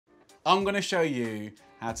I'm gonna show you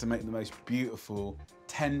how to make the most beautiful,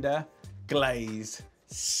 tender, glazed,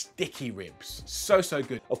 sticky ribs. So, so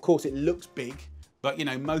good. Of course, it looks big, but you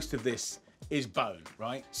know, most of this is bone,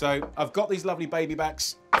 right? So I've got these lovely baby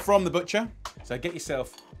backs from the butcher. So get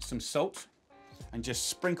yourself some salt and just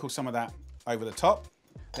sprinkle some of that over the top.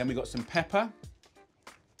 Then we've got some pepper.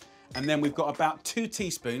 And then we've got about 2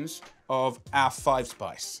 teaspoons of our 5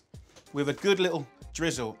 spice with a good little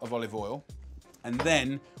drizzle of olive oil. And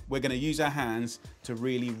then we're gonna use our hands to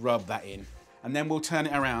really rub that in. And then we'll turn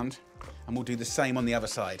it around and we'll do the same on the other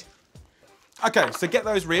side. Okay, so get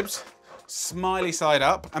those ribs, smiley side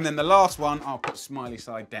up, and then the last one, I'll put smiley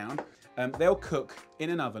side down. They'll cook in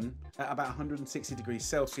an oven at about 160 degrees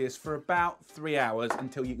Celsius for about 3 hours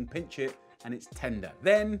until you can pinch it and it's tender.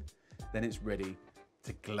 Then it's ready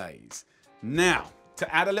to glaze. Now,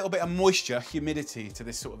 to add a little bit of moisture, humidity to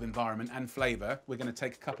this sort of environment and flavor, we're gonna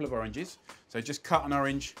take a couple of oranges. So just cut an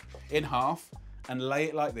orange in half and lay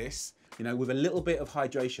it like this, you know, with a little bit of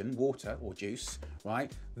hydration, water or juice,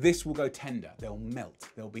 right? This will go tender, they'll melt,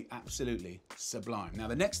 they'll be absolutely sublime. Now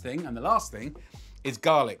the next thing and the last thing is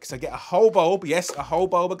garlic. So get a whole bulb, yes, a whole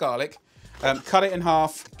bulb of garlic, cut it in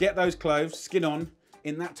half, get those cloves, skin on.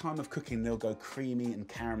 In that time of cooking, they'll go creamy and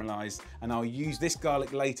caramelized, and I'll use this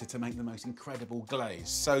garlic later to make the most incredible glaze.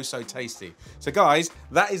 So, so tasty. So guys,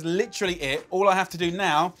 that is literally it. All I have to do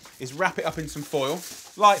now is wrap it up in some foil,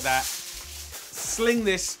 like that, sling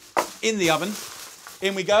this in the oven,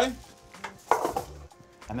 in we go,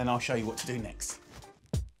 and then I'll show you what to do next.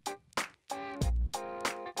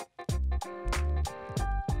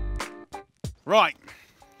 Right,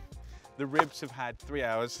 the ribs have had 3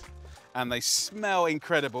 hours, and they smell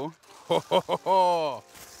incredible. Right,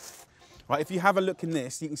 if you have a look in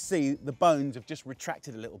this, you can see the bones have just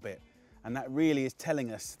retracted a little bit. And that really is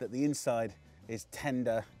telling us that the inside is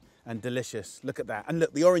tender and delicious. Look at that. And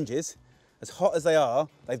look, the oranges, as hot as they are,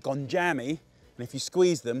 they've gone jammy. And if you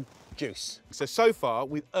squeeze them, juice. So far,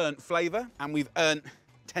 we've earned flavor and we've earned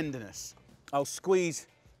tenderness. I'll squeeze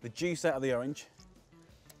the juice out of the orange.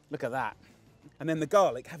 Look at that. And then the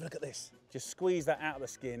garlic, have a look at this. Just squeeze that out of the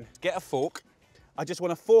skin. Get a fork. I just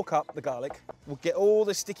want to fork up the garlic. We'll get all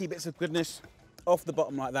the sticky bits of goodness off the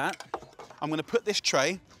bottom like that. I'm going to put this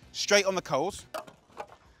tray straight on the coals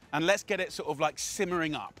and let's get it sort of like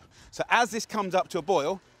simmering up. So as this comes up to a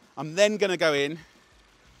boil, I'm then going to go in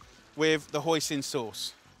with the hoisin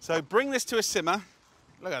sauce. So bring this to a simmer.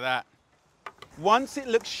 Look at that. Once it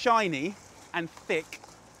looks shiny and thick,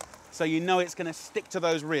 so you know it's going to stick to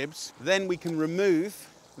those ribs, then we can remove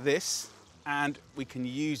this and we can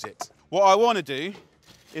use it. What I want to do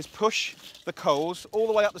is push the coals all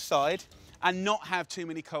the way up the side and not have too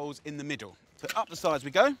many coals in the middle. So up the sides we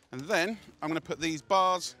go, and then I'm going to put these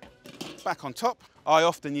bars back on top. I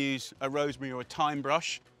often use a rosemary or a thyme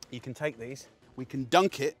brush. You can take these, we can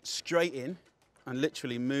dunk it straight in and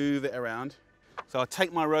literally move it around. So I'll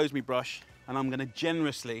take my rosemary brush and I'm going to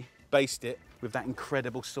generously baste it with that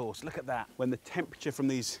incredible sauce. Look at that. When the temperature from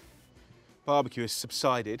these barbecue has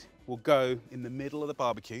subsided, will go in the middle of the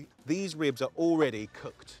barbecue. These ribs are already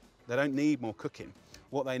cooked. They don't need more cooking.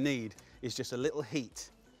 What they need is just a little heat.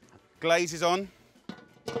 Glaze is on,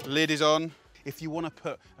 lid is on. If you want to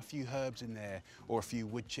put a few herbs in there or a few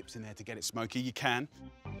wood chips in there to get it smoky, you can.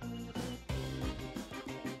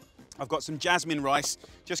 I've got some jasmine rice.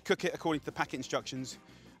 Just cook it according to the packet instructions.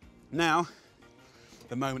 Now,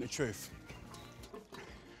 the moment of truth.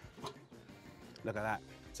 Look at that.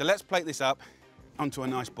 So let's plate this up onto a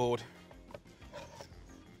nice board.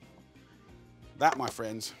 That, my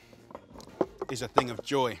friends, is a thing of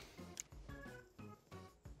joy.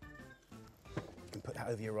 You can put that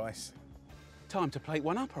over your rice. Time to plate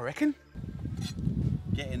one up, I reckon.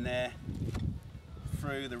 Get in there,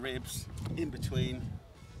 through the ribs, in between.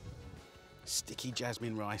 Sticky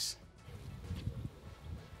jasmine rice.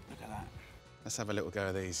 Look at that. Let's have a little go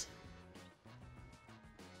of these.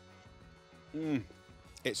 Mmm.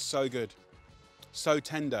 It's so good, so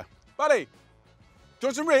tender. Buddy, do you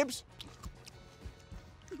want some ribs?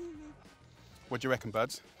 What do you reckon,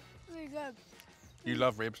 buds? Really good. You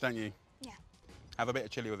love ribs, don't you? Yeah. Have a bit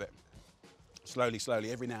of chilli with it. Slowly,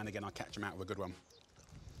 slowly, every now and again I'll catch them out with a good one.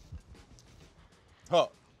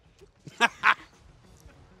 Hot.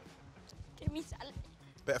 Give me salad.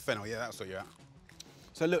 Bit of fennel, yeah, that'll sort you out.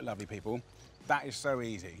 So look, lovely people, that is so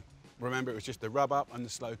easy. Remember, it was just the rub up and the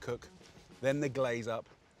slow cook. Then the glaze up,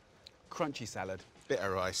 crunchy salad, bit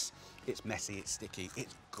of rice. It's messy, it's sticky,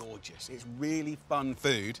 it's gorgeous. It's really fun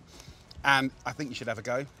food, and I think you should have a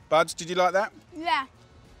go. Buds, did you like that? Yeah.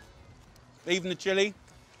 Even the chilli?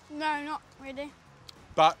 No, not really.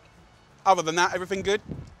 But other than that, everything good?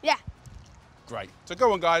 Yeah. great. So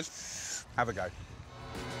go on, guys, have a go.